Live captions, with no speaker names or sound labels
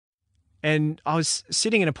And I was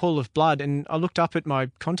sitting in a pool of blood, and I looked up at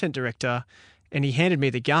my content director, and he handed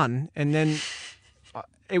me the gun. And then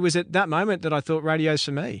it was at that moment that I thought radio's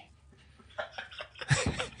for me.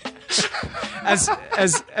 As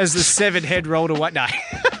the severed head rolled away. No.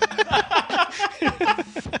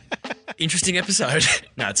 Interesting episode.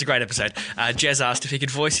 No, it's a great episode. Jez asked if he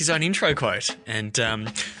could voice his own intro quote, and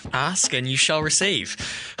ask and you shall receive.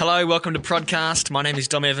 Hello, welcome to Prodcast. My name is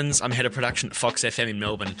Dom Evans. I'm head of production at Fox FM in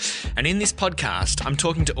Melbourne. And in this podcast, I'm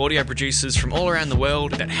talking to audio producers from all around the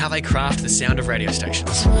world about how they craft the sound of radio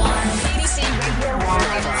stations.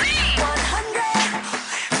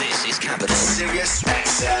 This is Capital Sirius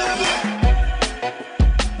XM.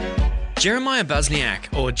 Jerimiah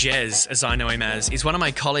Busniak, or Jez, as I know him as, is one of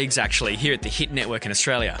my colleagues actually here at the Hit Network in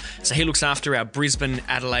Australia. So he looks after our Brisbane,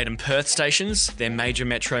 Adelaide and Perth stations, their major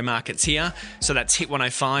metro markets here. So that's Hit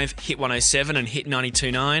 105, Hit 107 and Hit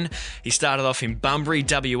 92.9. He started off in Bunbury,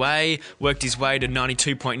 WA, worked his way to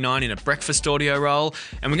 92.9 in a breakfast audio role,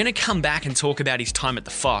 and we're going to come back and talk about his time at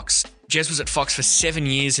the Fox. Jez was at Fox for 7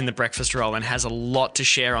 years in the breakfast role and has a lot to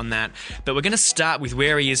share on that. But we're going to start with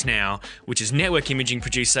where he is now, which is network imaging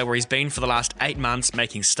producer, where he's been for the last 8 months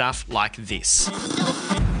making stuff like this.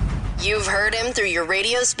 You've heard him through your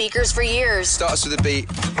radio speakers for years. Starts with a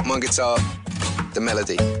beat, one guitar, the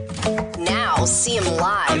melody. Now see him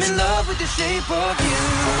live. I'm in love with the shape of you.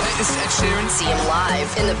 Latest Ed Sheeran. See him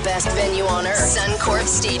live in the best venue on earth, Suncorp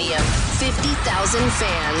Stadium. 50,000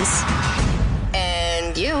 fans.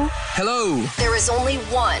 And you. Hello. There is only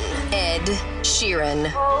one Ed Sheeran.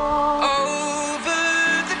 Over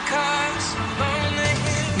the cars, on the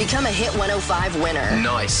hill. Become a Hit 105 winner.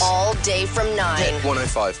 Nice. All day from 9. Hit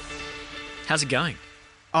 105. How's it going?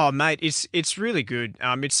 Oh, mate, it's really good.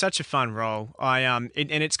 It's such a fun role. And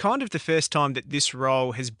it's kind of the first time that this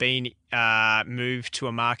role has been moved to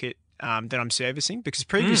a market that I'm servicing, because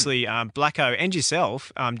previously Blacko and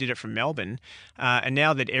yourself did it from Melbourne, and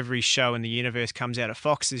now that every show in the universe comes out of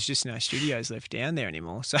Fox, there's just no studios left down there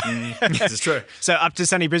anymore. So This is true. So up to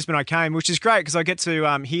sunny Brisbane I came, which is great because I get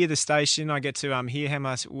to hear the station, I get to hear how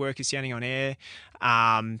my work is sounding on air.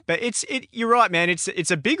 But you're right, man. It's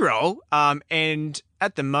a big role, and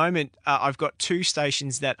at the moment I've got two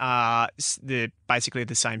stations that are basically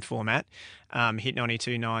the same format. Hit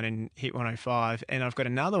 92.9 and Hit 105, and I've got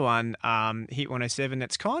another one, Hit 107,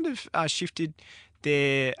 that's kind of shifted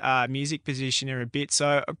their music positioner a bit.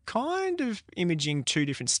 So I'm kind of imaging two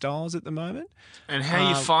different styles at the moment. And how are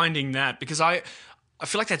you finding that? Because I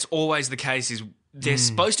feel like that's always the case, is they're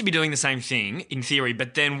supposed to be doing the same thing in theory,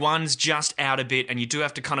 but then one's just out a bit and you do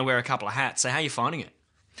have to kind of wear a couple of hats. So how are you finding it?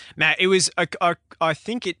 Matt, it was, I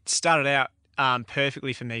think it started out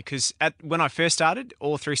perfectly for me, because when I first started,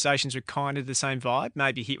 all three stations were kind of the same vibe.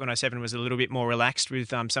 Maybe Hit 107 was a little bit more relaxed with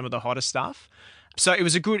some of the hotter stuff. So it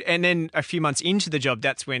was a good, and then a few months into the job,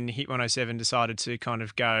 that's when Hit 107 decided to kind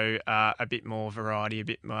of go a bit more variety, a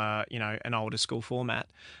bit more, an older school format.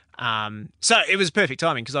 So it was perfect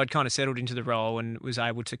timing because I'd kind of settled into the role and was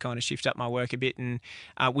able to kind of shift up my work a bit, and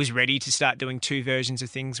was ready to start doing two versions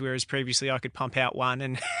of things, whereas previously I could pump out one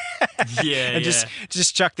and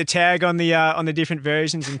just chuck the tag on the different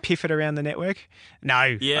versions and piff it around the network.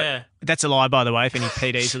 No, that's a lie, by the way. If any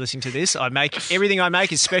PDs are listening to this, everything I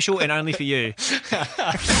make is special and only for you.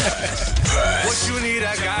 What you need,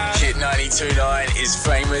 I got. Hit 92.9 is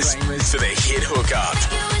famous for the hit hookup.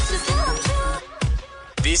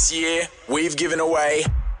 This year, we've given away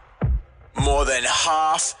more than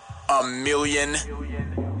 $500,000. Oh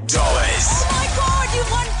my God, you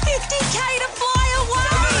won 50K to fly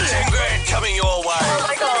away! 10 grand coming your way. Oh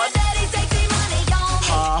my God.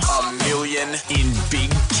 $500,000 in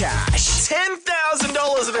big cash.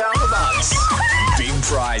 $10,000 of Alpha Bucks. Big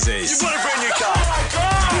prizes. You want a brand new car? Oh my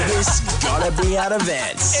God. This gotta be at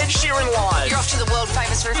events. Ed Sheeran live. You're off to the world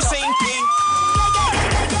famous rooftop. Same thing.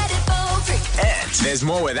 And there's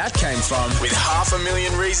more where that came from. With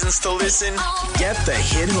 500,000 reasons to listen, get the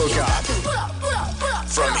hit hookup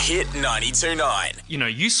from Hit 92.9.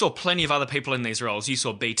 You saw plenty of other people in these roles. You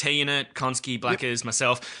saw BT in it, Konski, Blackers,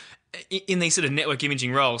 myself, in these sort of network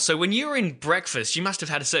imaging roles. So when you were in breakfast, you must have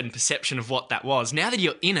had a certain perception of what that was. Now that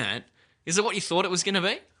you're in it, is it what you thought it was going to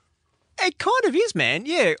be? It kind of is, man.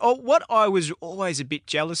 Yeah. What I was always a bit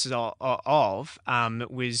jealous of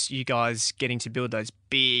was you guys getting to build those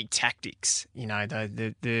big tactics.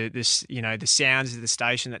 The sounds of the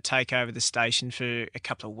station that take over the station for a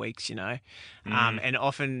couple of weeks. And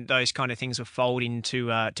often those kind of things will fold into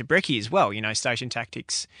to Brekkie as well. Station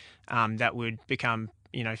tactics that would become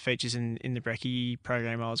features in the brekkie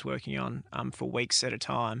program I was working on for weeks at a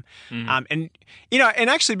time. And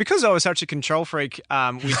actually because I was such a control freak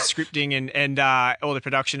with scripting and all the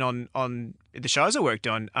production on the shows I worked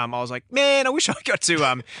on, I was like, man, I wish I got to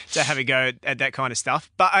have a go at that kind of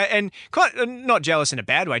stuff. But and quite not jealous in a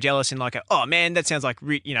bad way, jealous in like oh man, that sounds like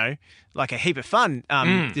like a heap of fun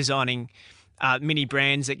designing mini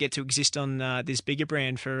brands that get to exist on this bigger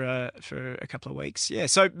brand for a couple of weeks. Yeah,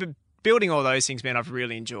 so building all those things, man, I've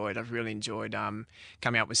really enjoyed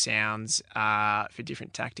coming up with sounds for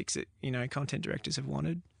different tactics that content directors have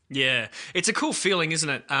wanted. Yeah, it's a cool feeling, isn't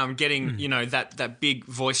it? Getting that big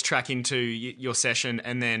voice track into your session,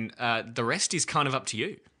 and then the rest is kind of up to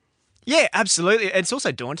you. Yeah, absolutely. It's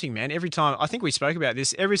also daunting, man. Every time, I think we spoke about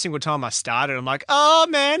this, every single time I started, I'm like, oh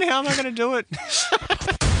man, how am I going to do it?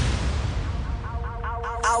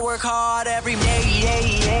 I work hard every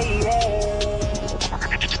day.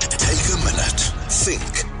 Take a minute.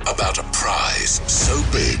 Think about a prize so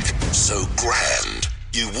big, so grand,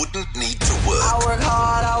 you wouldn't need to work. I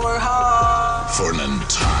work hard. For an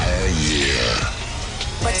entire year.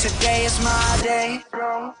 But today is my day.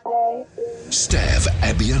 Stav,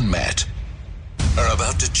 Abby and Matt are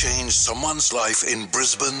about to change someone's life in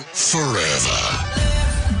Brisbane forever.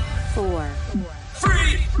 4.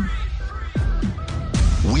 Free.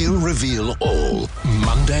 We'll reveal all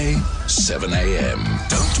Monday, 7 a.m.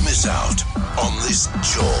 Don't miss out on this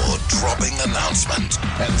jaw-dropping announcement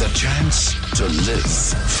and the chance to live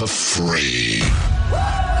for free.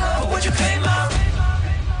 Would you pay my...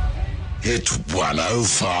 Hit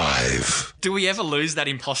 105. Do we ever lose that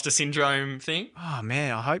imposter syndrome thing? Oh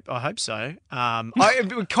man, I hope so.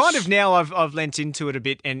 I kind of now I've lent into it a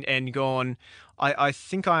bit and gone. I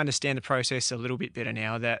think I understand the process a little bit better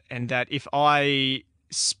now. That if I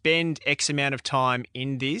spend X amount of time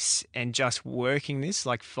in this and just working this,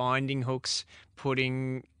 like finding hooks,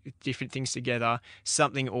 putting different things together,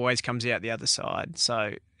 something always comes out the other side.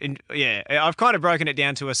 So, I've kind of broken it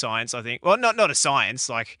down to a science, I think. Well, not a science,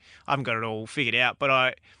 like I haven't got it all figured out, but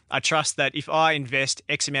I trust that if I invest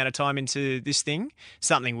X amount of time into this thing,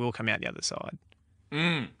 something will come out the other side.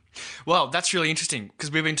 Well, that's really interesting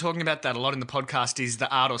because we've been talking about that a lot in the podcast, is the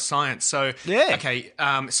art or science. So, yeah. Okay,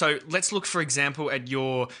 so let's look, for example, at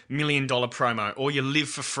your $1 million promo or your Live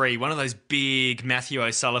for Free, one of those big Matthew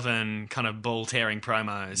O'Sullivan kind of ball-tearing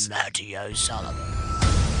promos. Matthew O'Sullivan.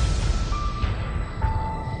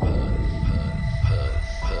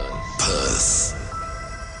 Perth.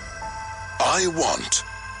 I want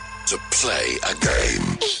to play a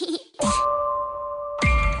game.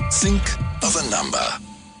 Think of a number.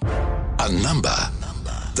 A number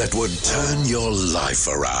that would turn your life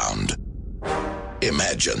around.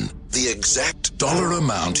 Imagine the exact dollar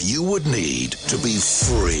amount you would need to be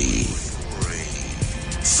free.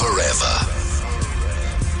 Forever.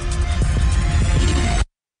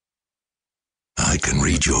 I can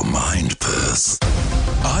read your mind, Perth.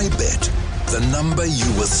 I bet the number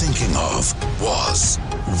you were thinking of was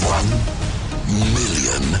 $1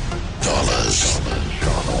 million.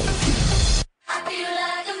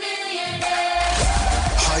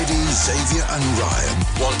 Heidi, Xavier and Ryan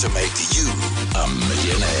want to make you a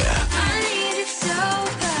millionaire.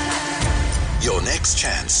 Your next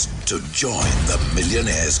chance to join the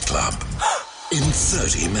Millionaires Club in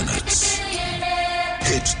 30 minutes.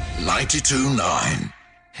 Hit 92.9.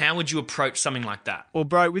 How would you approach something like that? Well,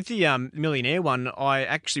 bro, with the Millionaire one, I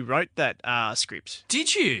actually wrote that script.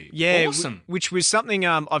 Did you? Yeah. Awesome. Which was something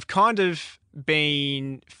I've kind of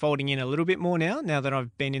been folding in a little bit more now that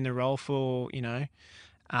I've been in the role for,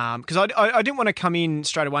 because I didn't want to come in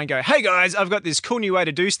straight away and go, hey guys, I've got this cool new way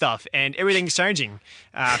to do stuff and everything's changing.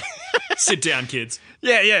 Sit down, kids.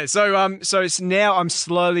 Yeah. So it's now I'm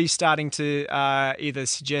slowly starting to either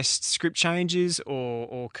suggest script changes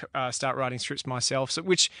or start writing scripts myself. So,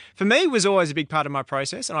 which for me was always a big part of my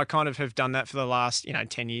process, and I kind of have done that for the last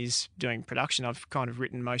 10 years doing production. I've kind of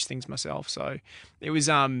written most things myself. So it was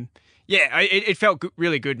it felt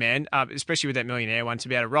really good, man. Especially with that Millionaire one, to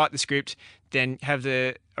be able to write the script, then have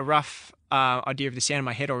a rough idea of the sound in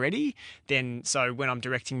my head already. Then, so when I'm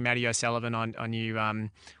directing Matty O'Sullivan, I knew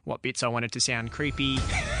what bits I wanted to sound creepy,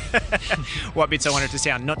 what bits I wanted to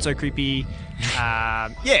sound not so creepy.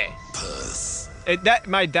 That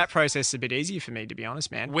made that process a bit easier for me, to be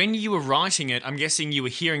honest, man. When you were writing it, I'm guessing you were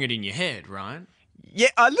hearing it in your head, right? Yeah,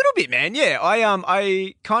 a little bit, man. Yeah,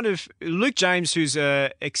 I kind of Luke James, who's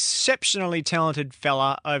a exceptionally talented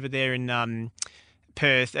fella over there in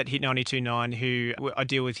Perth at Hit 92.9, who I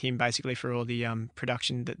deal with him basically for all the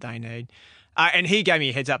production that they need, and he gave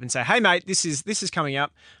me a heads up and say, "Hey, mate, this is coming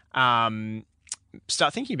up.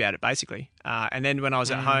 start thinking about it, basically. And then when I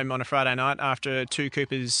was at home on a Friday night after 2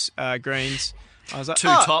 Cooper's greens, I was like, 2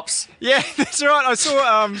 tops. Yeah, that's right.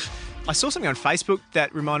 I saw something on Facebook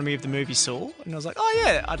that reminded me of the movie Saw, and I was like, oh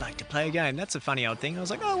yeah, I'd like to play a game. That's a funny old thing. I was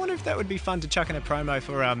like, oh, I wonder if that would be fun to chuck in a promo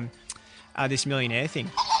for this millionaire thing.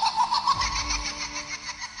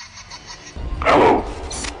 Hello.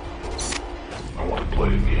 I want to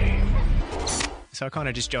play a game. So I kind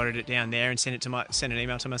of just jotted it down there and sent an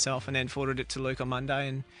email to myself, and then forwarded it to Luke on Monday,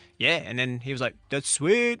 and then he was like, "That's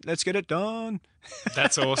sweet, let's get it done."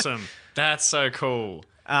 That's awesome. That's so cool.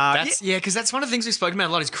 Because that's one of the things we've spoken about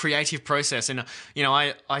a lot is creative process. And,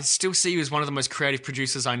 I still see you as one of the most creative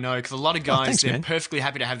producers I know, because a lot of guys, they're perfectly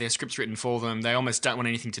happy to have their scripts written for them. They almost don't want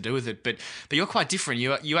anything to do with it. But you're quite different.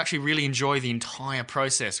 You actually really enjoy the entire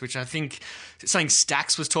process, which I think something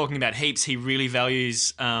Stax was talking about heaps. He really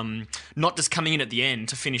values not just coming in at the end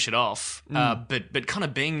to finish it off, but kind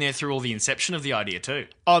of being there through all the inception of the idea too.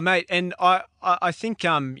 Oh, mate, and I think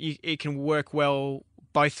it can work well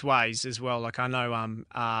both ways as well. Like I know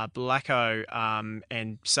Blacko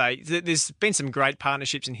and say there's been some great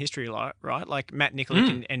partnerships in history, right? Like Matt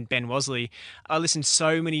Nikolic and Ben Wasley. I listened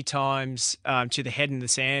so many times to the Head in the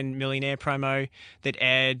Sand millionaire promo that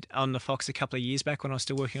aired on the Fox a couple of years back when I was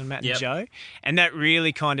still working on Matt and Joe, and that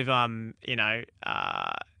really kind of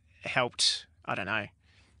helped. I don't know,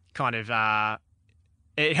 kind of.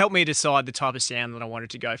 It helped me decide the type of sound that I wanted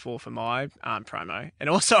to go for my promo. And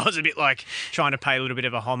also I was a bit like trying to pay a little bit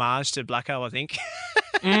of a homage to Blacko, I think.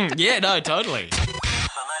 Yeah, no, totally.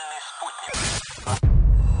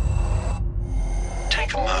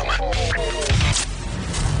 Take a moment.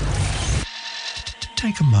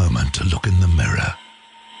 Take a moment to look in the mirror.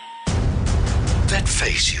 That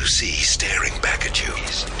face you see staring back at you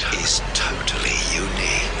is totally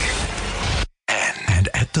unique. And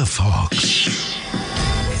at the Fox,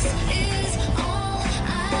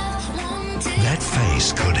 that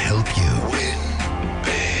face could help you win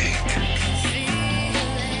big.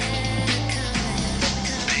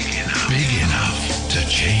 Big enough to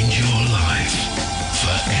change your life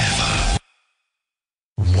forever.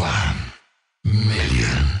 $1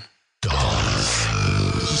 million.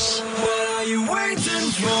 What are you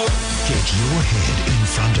waiting for? Get your head in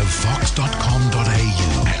front of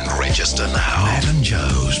fox.com.au and register now. Matt and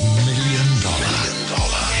Joe's $1 million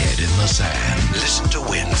Head in the Sand. Listen to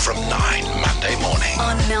win from 9 Monday morning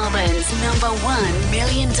On Melbourne's #1 $1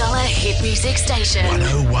 million hit music station.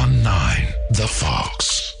 1019 The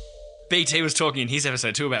Fox. BT was talking in his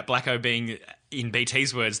episode too about Blacko being, in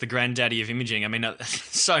BT's words, the granddaddy of imaging. I mean,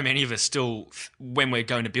 so many of us still, when we're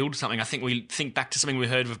going to build something, I think we think back to something we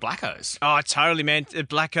heard of Blacko's. Oh, totally, man.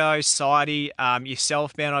 Blacko, Sidey,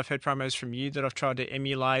 yourself, man. I've heard promos from you that I've tried to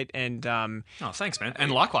emulate, and oh, thanks, man.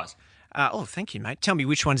 And likewise. Oh, thank you, mate. Tell me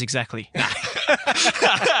which ones exactly.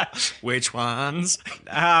 Which ones?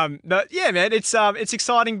 But yeah, man, it's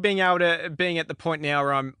exciting being at the point now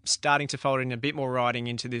where I'm starting to fold in a bit more writing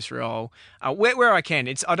into this role, where I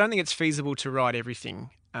can. I don't think it's feasible to write everything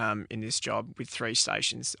in this job with 3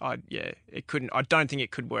 stations. I don't think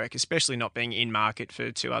it could work, especially not being in market for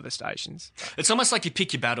 2 other stations. It's almost like you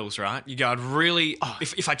pick your battles, right? You go,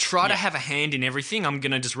 if I try to have a hand in everything, I'm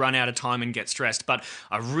going to just run out of time and get stressed. But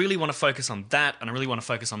I really want to focus on that, and I really want to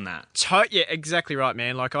focus on that. Yeah, exactly right,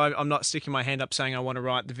 man. Like I'm not sticking my hand up saying I want to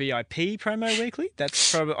write the VIP promo weekly.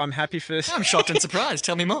 That's probably, I'm happy for. I'm shocked and surprised.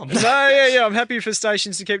 Tell me more. Yeah. I'm happy for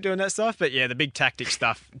stations to keep doing that stuff. But yeah, the big tactic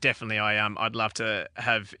stuff, definitely. I'd love to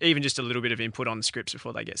have even just a little bit of input on the scripts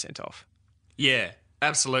before they get sent off. Yeah,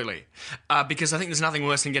 absolutely. Because I think there's nothing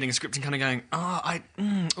worse than getting a script and kind of going,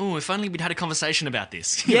 if only we'd had a conversation about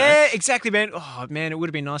this. Yeah, exactly, man. Oh, man, it would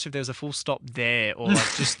have been nice if there was a full stop there, or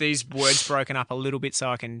like just these words broken up a little bit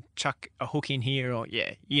so I can chuck a hook in here, or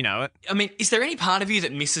yeah, you know it. I mean, is there any part of you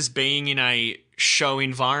that misses being in a show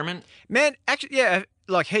environment? Man, actually, yeah,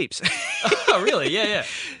 like heaps. Oh, really? Yeah.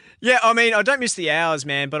 Yeah, I mean, I don't miss the hours,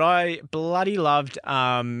 man, but I bloody loved,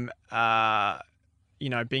 being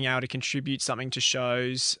able to contribute something to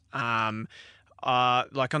shows. Like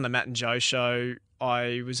on the Matt and Joe show,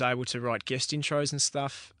 I was able to write guest intros and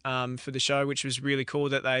stuff for the show, which was really cool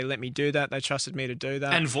that they let me do that. They trusted me to do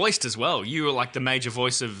that. And voiced as well. You were like the major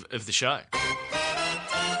voice of the show.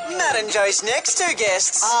 Matt and Joe's next 2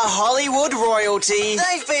 guests are Hollywood royalty.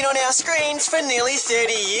 They've been on our screens for nearly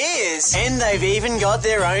 30 years. And they've even got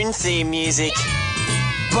their own theme music.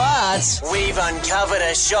 But we've uncovered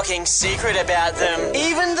a shocking secret about them.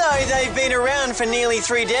 Even though they've been around for nearly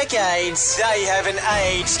 3 decades, they haven't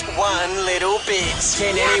aged one little bit.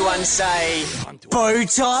 Can anyone say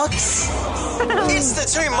Botox? It's the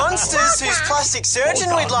 2 monsters whose plastic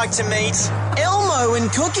surgeon we'd like to meet, Elmo Jello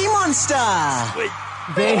and Cookie Monster. Wait,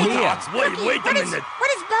 They're Botox. here. Wait a minute.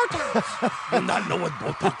 What is Botox? You not know what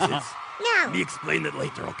Botox is? No. Me explain it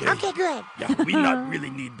later, okay? Okay, good. Yeah, we not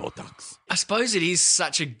really need Botox. I suppose it is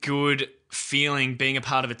such a good feeling being a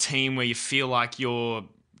part of a team where you feel like you're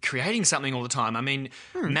creating something all the time. I mean,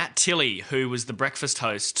 Matt Tilley, who was the breakfast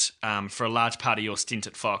host for a large part of your stint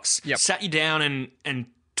at Fox, sat you down and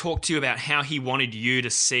talked to you about how he wanted you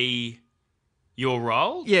to see your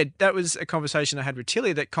role? Yeah, that was a conversation I had with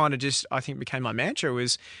Tilly that kind of just, I think, became my mantra,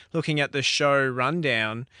 was looking at the show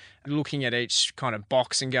rundown, looking at each kind of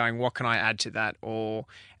box and going, what can I add to that? Or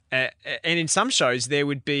and in some shows, there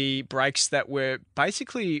would be breaks that were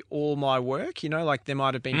basically all my work, like there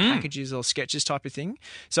might have been packages or sketches type of thing.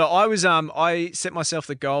 So I set myself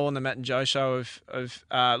the goal on the Matt and Joe show of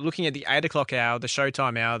looking at the 8 o'clock hour, the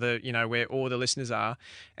showtime hour, where all the listeners are,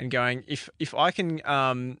 and going, if I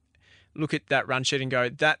can look at that run sheet and go,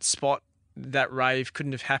 that spot, that rave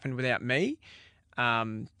couldn't have happened without me.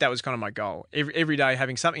 That was kind of my goal. Every day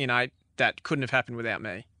having something in 8 that couldn't have happened without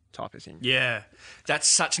me. Type of thing. Yeah. That's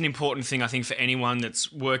such an important thing, I think, for anyone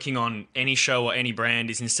that's working on any show or any brand,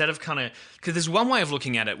 is instead of because there's one way of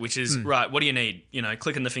looking at it, which is, right, what do you need?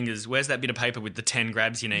 Clicking the fingers, where's that bit of paper with the 10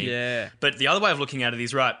 grabs you need? Yeah. But the other way of looking at it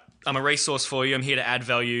is, right, I'm a resource for you, I'm here to add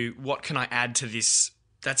value, what can I add to this?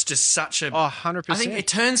 That's just such a... 100%. I think it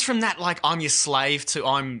turns from that, I'm your slave, to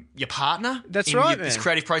I'm your partner. That's right, This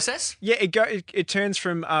creative process. Yeah, it turns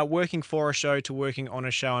from working for a show to working on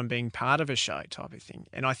a show and being part of a show type of thing.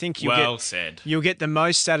 And I think you'll get the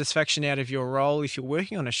most satisfaction out of your role if you're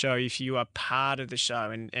working on a show, if you are part of the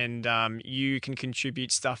show and you can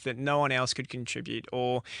contribute stuff that no one else could contribute.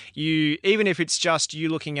 Or even if it's just you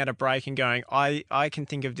looking at a break and going, I can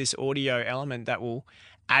think of this audio element that will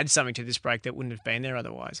add something to this break that wouldn't have been there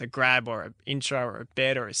otherwise. A grab or an intro or a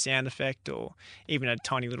bed or a sound effect or even a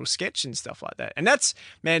tiny little sketch and stuff like that. And that's,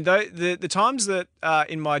 man, the times that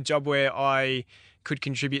in my job where I could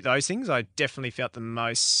contribute those things, I definitely felt the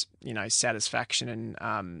most, satisfaction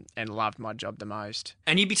and loved my job the most.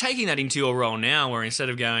 And you'd be taking that into your role now, where instead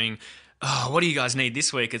of going, oh, what do you guys need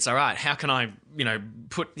this week? It's all right. How can I,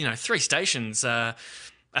 put, 3 stations,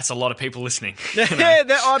 that's a lot of people listening. Yeah,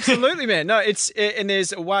 absolutely, man. No, and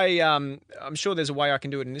there's a way. I'm sure there's a way I can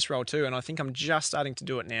do it in this role too, and I think I'm just starting to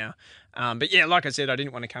do it now. But yeah, like I said, I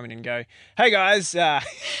didn't want to come in and go, "Hey guys,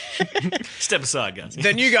 step aside, guys."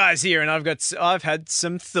 The new guy's here, and I've had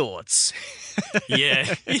some thoughts.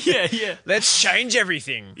 Yeah. Let's change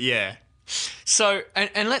everything. Yeah. So,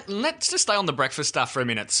 and let's just stay on the breakfast stuff for a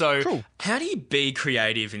minute. So, cool. How do you be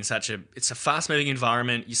creative in it's a fast-moving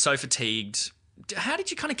environment? You're so fatigued. How did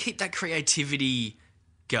you kind of keep that creativity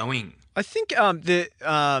going? I think it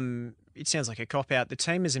sounds like a cop-out. The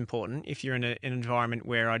team is important if you're in an environment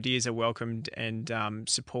where ideas are welcomed and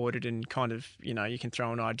supported and kind of, you can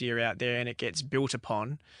throw an idea out there and it gets built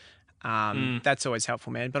upon. That's always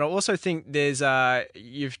helpful, man. But I also think there's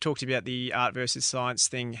you've talked about the art versus science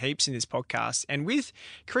thing heaps in this podcast. And with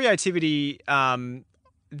creativity,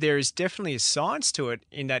 there is definitely a science to it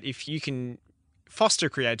in that if you can foster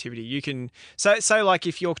creativity, you can so like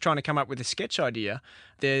if you're trying to come up with a sketch idea,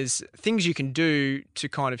 there's things you can do to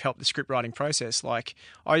kind of help the script writing process. Like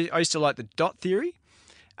I used to like the dot theory.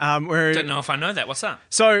 Where don't know if I know that. What's that?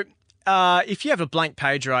 So if you have a blank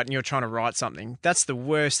page, right, and you're trying to write something, that's the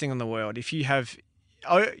worst thing in the world. If you have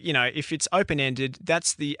if it's open-ended,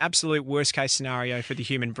 that's the absolute worst-case scenario for the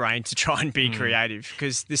human brain to try and be creative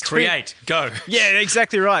because this go. Yeah,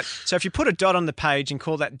 exactly right. So if you put a dot on the page and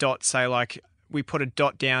call that dot, say like we put a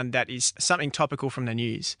dot down that is something topical from the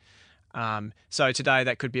news. So today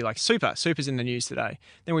that could be like Super's in the news today.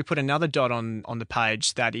 Then we put another dot on the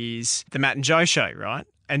page that is the Matt and Joe show, right?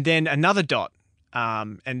 And then another dot,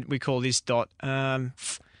 and we call this dot.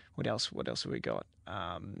 What else have we got?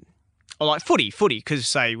 Or like footy, because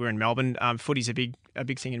say we're in Melbourne, footy's a big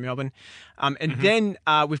thing in Melbourne. And then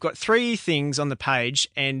we've got 3 things on the page,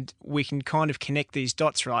 and we can kind of connect these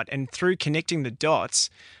dots, right? And through connecting the dots,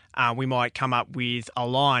 we might come up with a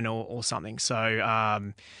line or something. So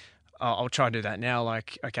I'll try to do that now.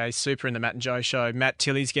 Like, okay, Super in the Matt and Joe show. Matt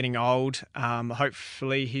Tilley's getting old.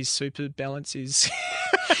 Hopefully his super balance is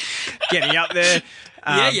getting up there.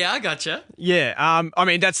 Yeah, I gotcha. Yeah, I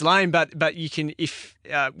mean that's lame, but you can if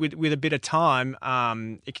with a bit of time,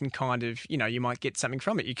 it can kind of you might get something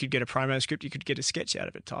from it. You could get a promo script, you could get a sketch out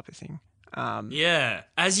of it, type of thing. Yeah.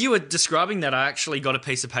 As you were describing that, I actually got a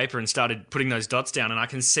piece of paper and started putting those dots down, and I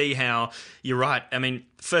can see how you're right. I mean,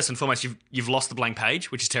 first and foremost, you've lost the blank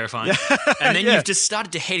page, which is terrifying, and then you've just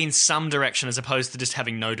started to head in some direction as opposed to just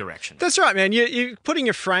having no direction. That's right, man. You're putting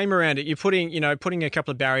a frame around it. You're putting a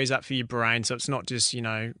couple of barriers up for your brain, so it's not just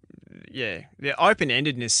the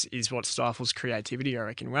open-endedness is what stifles creativity, I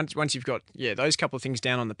reckon. Once you've got, those couple of things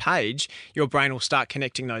down on the page, your brain will start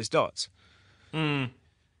connecting those dots.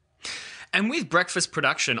 And with breakfast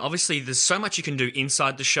production, obviously there's so much you can do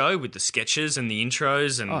inside the show with the sketches and the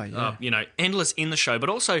intros and, endless in the show, but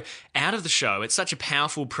also out of the show. It's such a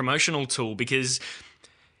powerful promotional tool because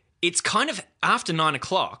it's kind of after 9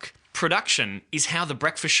 o'clock, production is how the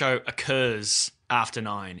breakfast show occurs after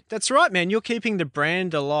 9. That's right, man. You're keeping the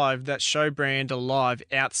brand alive, that show brand alive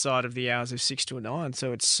outside of the hours of 6 to 9.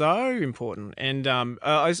 So it's so important. And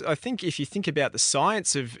I think if you think about the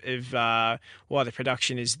science of why the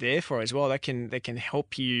production is there for as well, that can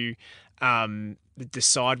help you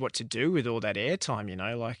decide what to do with all that airtime,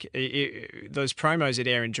 like those promos that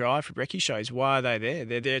air and drive for brekkie shows, why are they there?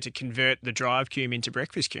 They're there to convert the drive cume into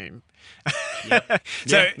breakfast cume. Yep.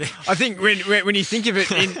 So I think when you think of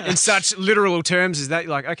it in such literal terms as that,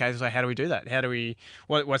 like, okay, so how do we do that? How do we,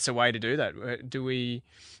 what's the way to do that? Do we,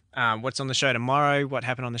 what's on the show tomorrow? What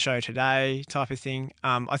happened on the show today? Type of thing.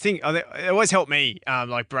 I think it always helped me,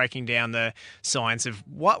 like breaking down the science of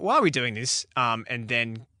why are we doing this, and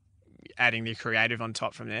then adding the creative on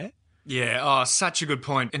top from there. Yeah, such a good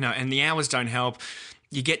point. And the hours don't help.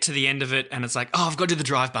 You get to the end of it and it's like, I've got to do the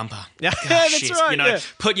drive bumper. Yeah, that's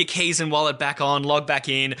right. Put your keys and wallet back on, log back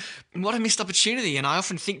in. What a missed opportunity. And I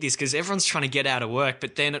often think this because everyone's trying to get out of work,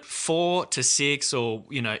 but then at 4 to 6 or,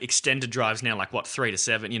 extended drives now, like 3 to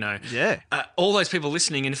 7, Yeah. All those people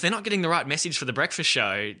listening, and if they're not getting the right message for the breakfast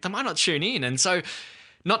show, they might not tune in. And so,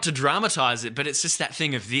 not to dramatize it, but it's just that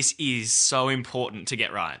thing of this is so important to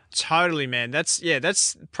get right. Totally, man.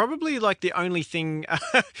 That's probably like the only thing,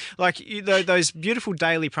 like those beautiful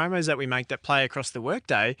daily promos that we make that play across the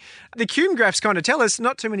workday. The cume graphs kind of tell us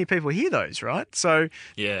not too many people hear those, right? So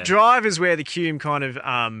drive is where the cume kind of,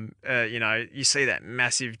 you see that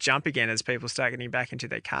massive jump again as people start getting back into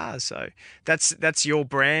their cars. So that's your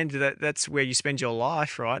brand. That's where you spend your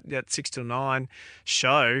life, right? That 6 till 9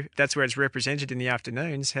 show. That's where it's represented in the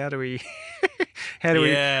afternoon. How do we we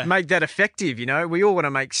make that effective? We all want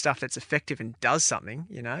to make stuff that's effective and does something.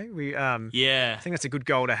 I think that's a good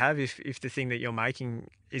goal to have if the thing that you're making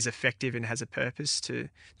is effective and has a purpose to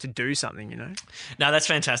do something. No, that's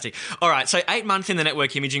fantastic. All right, so 8 months in the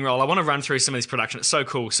network imaging role. I want to run through some of this production. It's so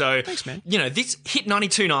cool. So thanks, man. This Hit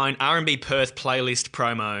 92.9 R&B Perth playlist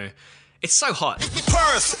promo. It's so hot.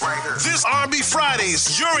 Perth, this R&B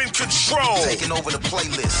Fridays, you're in control. Taking over the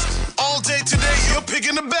playlist. All day today, you're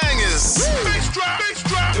picking the bangers. Bass drop.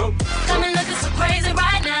 Coming looking so crazy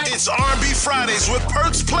right now. It's R&B Fridays with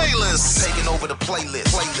Perth's playlist. Taking over the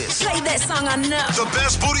playlist. Play that song I know. The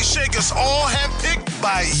best booty shakers, all handpicked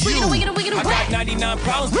by you. Wiggity, I got 99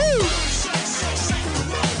 problems. Woo!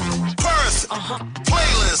 Perth,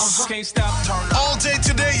 playlist. Can't stop. All day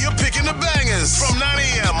today, you're picking the bangers from 9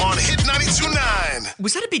 a.m. on Hit 92.9.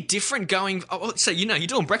 Was that a bit different going? So you're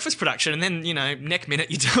doing breakfast production, and then next minute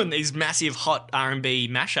you're doing these massive hot R&B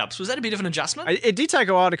mashups. Was that a bit of an adjustment? It did take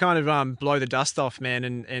a while to kind of blow the dust off, man,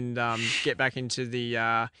 and get back into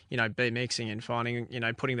the beat mixing and finding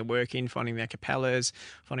putting the work in, finding the acapellas,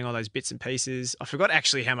 finding all those bits and pieces. I forgot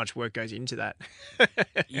actually how much work goes into that.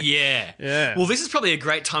 Yeah. Well, this is probably a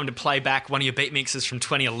great time to play back one of your beat mixes from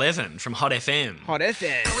 2011 from Hot FM. Hot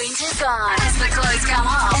FM. Winter's gone as the clothes come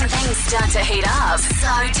off and things start to heat up. So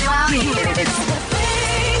do our hits.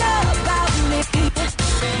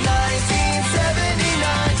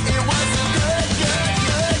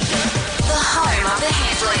 The home of the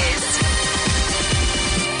hit list.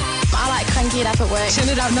 I like cranky it up at work. Turn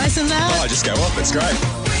it up nice and loud. Oh, just go up. It's great.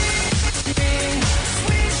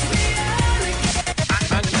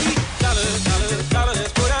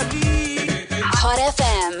 Hot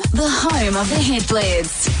FM, the home of the hit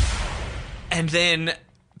list. And then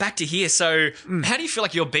back to here. So how do you feel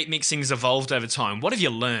like your beat mixing's evolved over time? What have you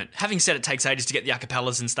learnt? Having said it takes ages to get the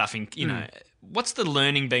acapellas and stuff in, what's the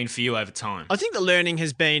learning been for you over time? I think the learning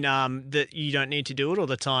has been that you don't need to do it all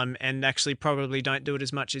the time and actually probably don't do it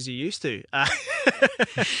as much as you used to.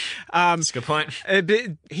 That's a good point.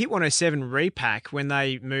 Hit 107 Repack, when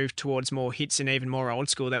they moved towards more hits and even more old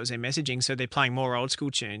school, that was their messaging, so they're playing more old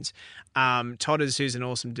school tunes. Todders, who's an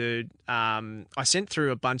awesome dude, I sent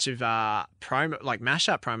through a bunch of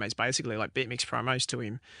mashup promos, basically, like beat mix promos to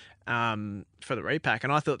him. For the repack,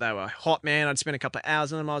 and I thought they were hot, man. I'd spent a couple of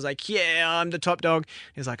hours on them. I was like, yeah, I'm the top dog.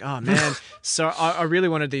 He's like, oh man. So I really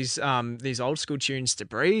wanted these old school tunes to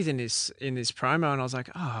breathe in this promo, and I was like,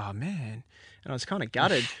 oh man. And I was kind of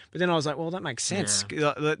gutted, but then I was like, well, that makes sense.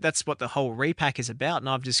 Yeah. That's what the whole repack is about, and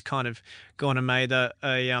I've just kind of gone and made a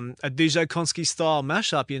DJ Konsky style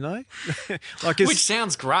mashup, Which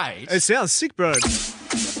sounds great. It sounds sick, bro.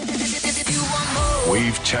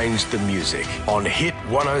 We've changed the music on Hit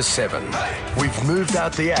 107. We've moved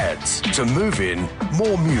out the ads to move in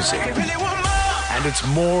more music. And it's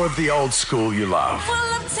more of the old school you love.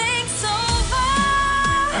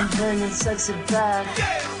 I'm bringing sexy back.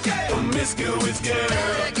 Promiscuous girl.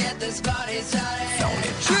 Get this party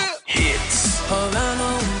started. Hits. I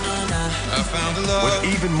found a love.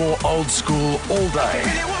 With even more old school all day.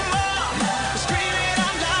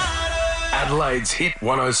 Adelaide's Hit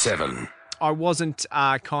 107. I wasn't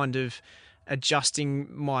kind of adjusting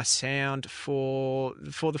my sound for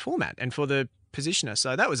the format and for the positioner,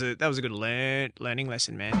 so that was a good learning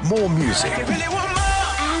lesson, man. More music.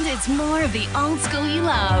 And it's more of the old school you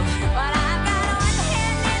love.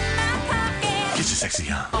 Get your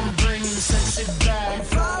sexy on. I'm bringing sexy back.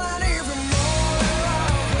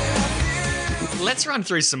 Let's run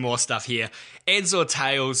through some more stuff here. Heads or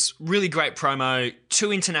tails, really great promo.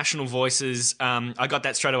 2 international voices. I got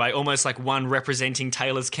that straight away. Almost like one representing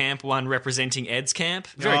Taylor's camp, one representing Ed's camp.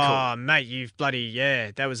 Very cool. Oh, mate, you've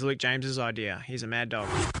that was Luke James's idea. He's a mad dog.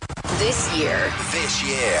 This year,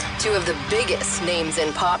 2 of the biggest names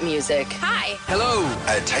in pop music. Hi. Hello.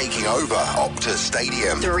 Taking over Optus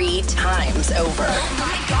Stadium. 3 times over. Oh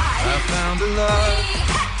my God. I found a love.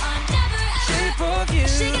 Shape of you.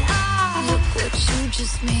 Shake it off. Look what you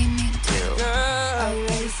just made me do. Are you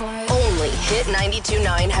ready for it? Only Hit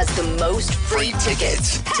 92.9 has the most free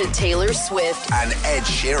tickets to Taylor Swift And Ed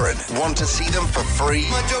Sheeran. Want to see them for free?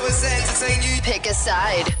 My job is to entertain you. Pick a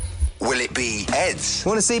side. Will it be Ed's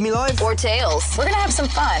Want to see me live? Or Tails. We're going to have some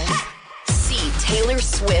fun. See Taylor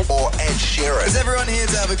Swift or Ed Sheeran? Is everyone here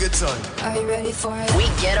to have a good time? Are you ready for it? We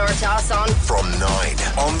get our toss on From 9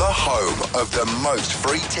 on the home of the most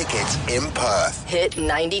free tickets in Perth. Hit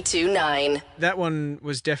 92.9. That one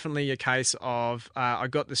was definitely a case of I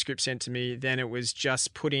got the script sent to me, then it was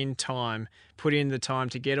just put in the time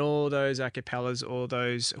to get all those acapellas, all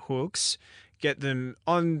those hooks, get them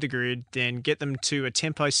on the grid, then get them to a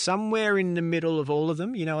tempo somewhere in the middle of all of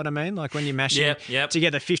them. You know what I mean? Like when you're mashing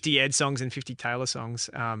together 50 Ed songs and 50 Taylor songs.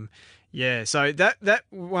 So that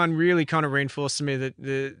one really kind of reinforced to me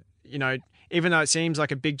that even though it seems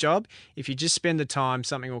like a big job, if you just spend the time,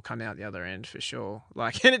 something will come out the other end for sure.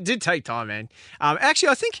 And it did take time, man. Actually,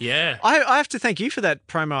 I think I have to thank you for that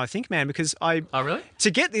promo. I think, man, because really?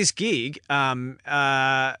 To get this gig,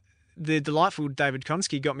 the delightful David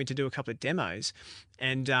Konsky got me to do a couple of demos,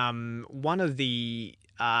 and one of the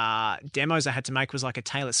demos I had to make was like a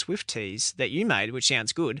Taylor Swift tease that you made, which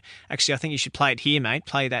sounds good. Actually, I think you should play it here, mate.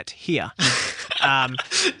 Play that here. And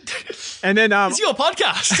then it's your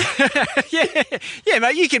podcast. yeah,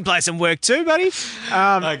 mate. You can play some work too, buddy.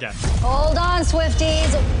 Okay. Hold on,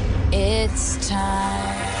 Swifties. It's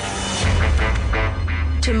time.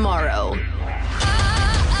 Tomorrow.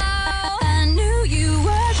 I knew you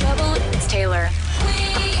were trouble. It's Taylor.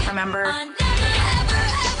 Remember?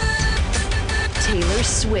 Taylor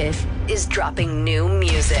Swift is dropping new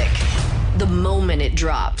music. The moment it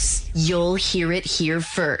drops, you'll hear it here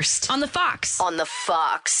first. On the Fox. On the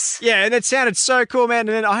Fox. Yeah, and it sounded so cool, man.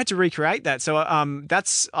 And then I had to recreate that. So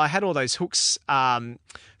I had all those hooks from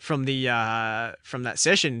that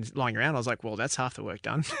session lying around. I was like, well, that's half the work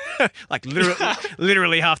done. Like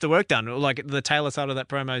literally half the work done. Like the Taylor side of that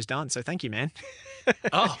promo's done. So thank you, man.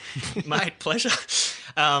 Oh, mate, pleasure.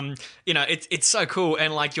 It's so cool,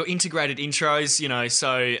 and like your integrated intros,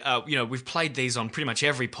 we've played these on pretty much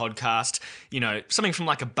every podcast. Something from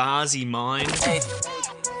like a Barzy Mind. Hey,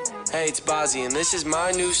 it's Barzy, and this is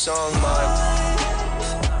my new song, Mind.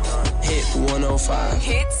 Hit 105.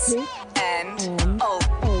 Hits and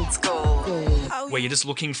old school. Where you're just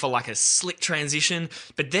looking for like a slick transition,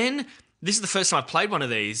 but then this is the first time I've played one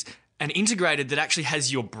of these. And integrated that actually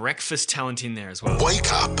has your breakfast talent in there as well.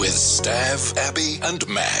 Wake up with Stav, Abby and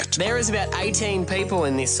Matt. There is about 18 people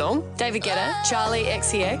in this song. David Guetta, Charlie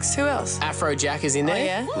XCX. Who else? Afrojack is in there. Oh,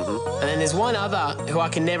 yeah? Mm-hmm. And then there's one other who I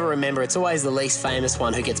can never remember. It's always the least famous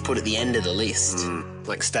one who gets put at the end of the list.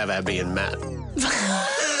 Like Stav, Abby and Matt.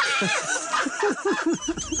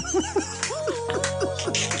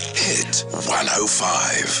 Hit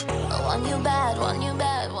 105. One you bad, one you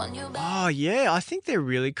bad, one you bad. Oh, yeah. I think they're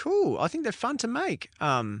really cool. I think they're fun to make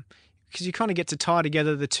because you kind of get to tie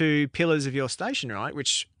together the two pillars of your station, right?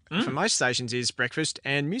 Which for most stations is breakfast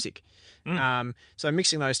and music. So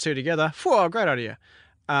mixing those two together, great idea.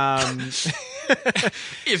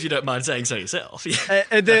 If you don't mind saying so yourself.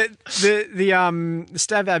 The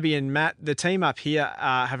Stav, Abby and Matt, the team up here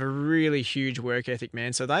have a really huge work ethic,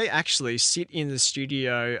 man. So they actually sit in the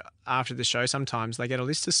studio after the show sometimes. They get a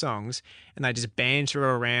list of songs and they just banter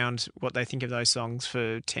around what they think of those songs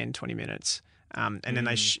for 10, 20 minutes. And then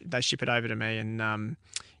they ship it over to me and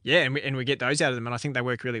and we get those out of them, and I think they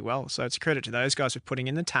work really well. So it's a credit to those guys for putting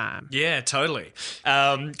in the time. Yeah, totally.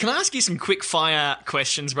 Can I ask you some quick fire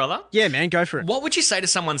questions, brother? Yeah, man, go for it. What would you say to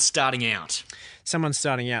someone starting out? Someone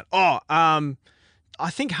starting out. I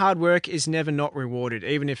think hard work is never not rewarded,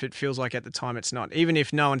 even if it feels like at the time it's not. Even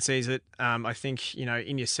if no one sees it, I think,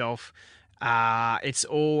 in yourself, it's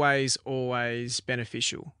always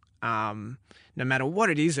beneficial. No matter what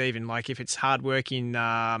it is, even like if it's hard work in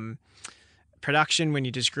production when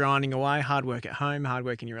you're just grinding away, hard work at home, hard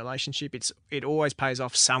work in your relationship, it always pays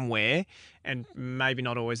off somewhere, and maybe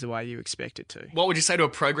not always the way you expect it to. What would you say to a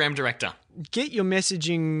program director? Get your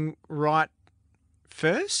messaging right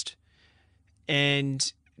first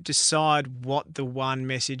and decide what the one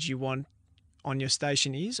message you want on your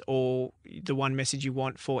station is, or the one message you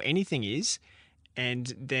want for anything is,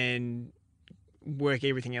 and then work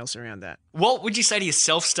everything else around that. What would you say to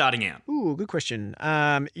yourself starting out? Ooh, good question.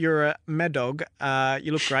 You're a mad dog.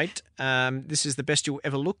 You look great. This is the best you'll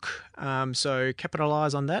ever look. So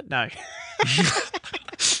capitalise on that. No.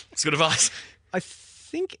 It's good advice. I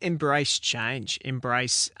think embrace change.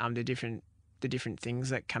 Embrace the different things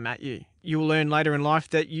that come at you. You'll learn later in life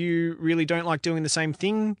that you really don't like doing the same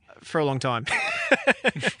thing for a long time.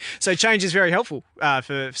 So change is very helpful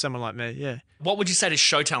for someone like me, yeah. What would you say to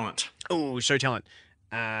show talent? Oh, show talent.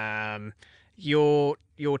 Your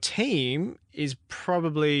team is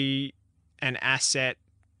probably an asset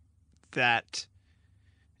that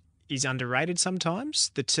is underrated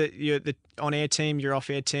sometimes. The on-air team, your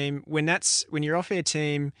off-air team. When your off-air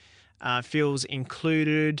team feels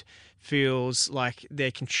included, feels like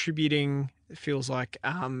they're contributing, feels like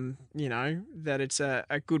that it's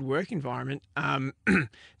a good work environment. I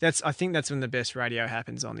think that's when the best radio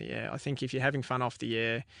happens on the air. I think if you're having fun off the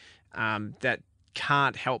air, that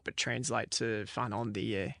can't help but translate to fun on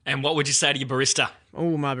the air. And what would you say to your barista?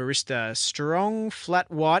 Oh, my barista, strong,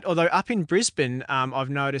 flat white. Although up in Brisbane, I've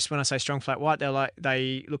noticed when I say strong, flat white,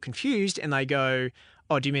 they look confused and they go,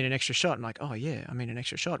 "Oh, do you mean an extra shot?" I'm like, "Oh, yeah, I mean an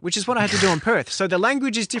extra shot," which is what I had to do in Perth. So the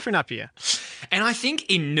language is different up here. And I think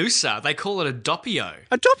in Noosa, they call it a doppio.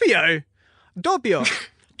 A doppio? Doppio.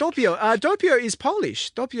 Doppio. Doppio is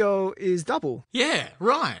Polish. Doppio is double. Yeah,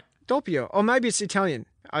 right. Doppio. Or maybe it's Italian.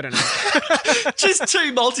 I don't know. Just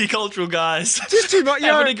two multicultural guys. Just two,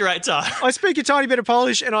 having a great time. I speak a tiny bit of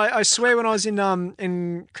Polish, and I swear when I was in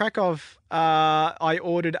Krakow, I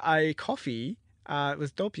ordered a coffee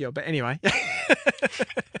with doppio. But anyway.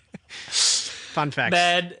 Fun facts.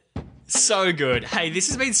 Man, so good. Hey, this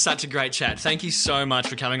has been such a great chat. Thank you so much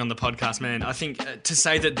for coming on the podcast, man. I think to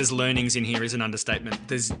say that there's learnings in here is an understatement.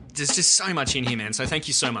 There's just so much in here, man. So thank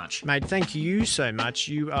you so much. Mate, thank you so much.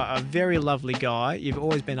 You are a very lovely guy. You've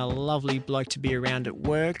always been a lovely bloke to be around at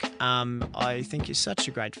work. I think you're such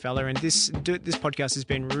a great fella, and this podcast has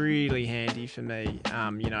been really handy for me.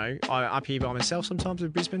 I'm up here by myself sometimes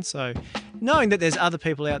with Brisbane, so knowing that there's other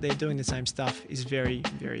people out there doing the same stuff is very,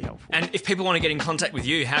 very helpful. And if people want to get in contact with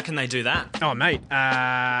you, how can they do that? Oh, mate,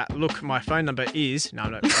 look, my phone number is... No, I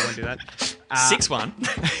won't do that. 61.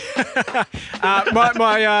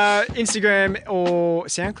 My Instagram or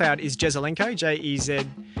SoundCloud is Jezelenko, Jezalenko.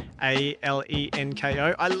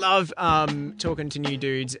 I love talking to new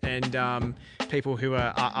dudes and people who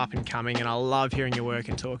are up and coming, and I love hearing your work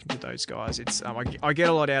and talking to those guys. It's I get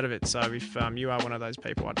a lot out of it, so if you are one of those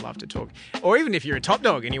people, I'd love to talk. Or even if you're a top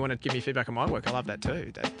dog and you want to give me feedback on my work, I love that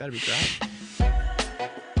too. That'd be great.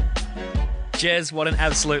 Jez, what an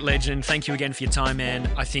absolute legend. Thank you again for your time, man.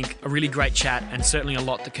 I think a really great chat and certainly a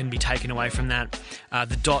lot that can be taken away from that.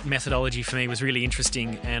 The dot methodology for me was really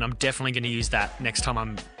interesting, and I'm definitely going to use that next time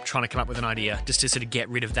I'm trying to come up with an idea, just to sort of get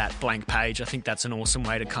rid of that blank page. I think that's an awesome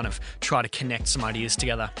way to kind of try to connect some ideas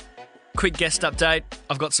together. Quick guest update.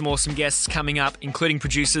 I've got some awesome guests coming up, including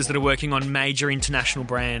producers that are working on major international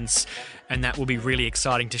brands, and that will be really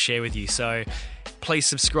exciting to share with you. So please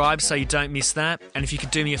subscribe so you don't miss that. And if you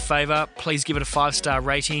could do me a favour, please give it a 5-star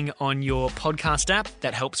rating on your podcast app.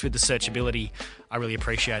 That helps with the searchability. I really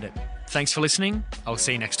appreciate it. Thanks for listening. I'll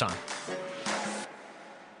see you next time.